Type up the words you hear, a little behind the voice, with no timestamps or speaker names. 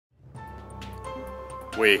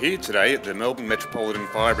We're here today at the Melbourne Metropolitan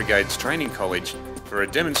Fire Brigade's Training College for a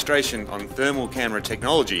demonstration on thermal camera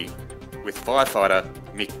technology with firefighter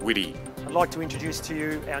Mick Whitty. I'd like to introduce to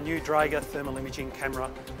you our new Drager thermal imaging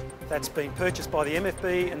camera that's been purchased by the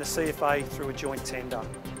MFB and the CFA through a joint tender.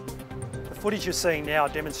 The footage you're seeing now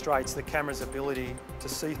demonstrates the camera's ability to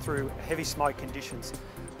see through heavy smoke conditions,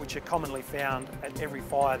 which are commonly found at every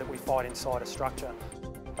fire that we fight inside a structure.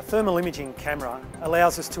 A thermal imaging camera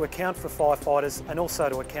allows us to account for firefighters and also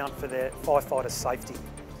to account for their firefighters' safety.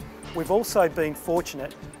 We've also been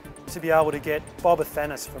fortunate to be able to get Bob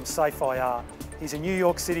Athanas from SafeIR. He's a New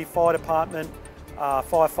York City Fire Department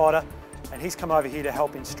firefighter, and he's come over here to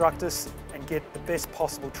help instruct us and get the best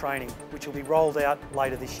possible training, which will be rolled out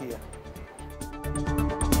later this year.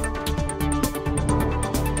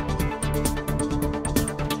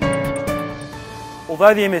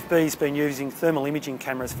 Although the MFB has been using thermal imaging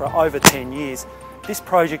cameras for over 10 years, this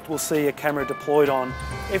project will see a camera deployed on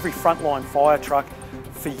every frontline fire truck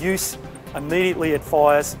for use immediately at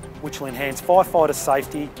fires, which will enhance firefighter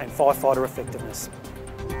safety and firefighter effectiveness.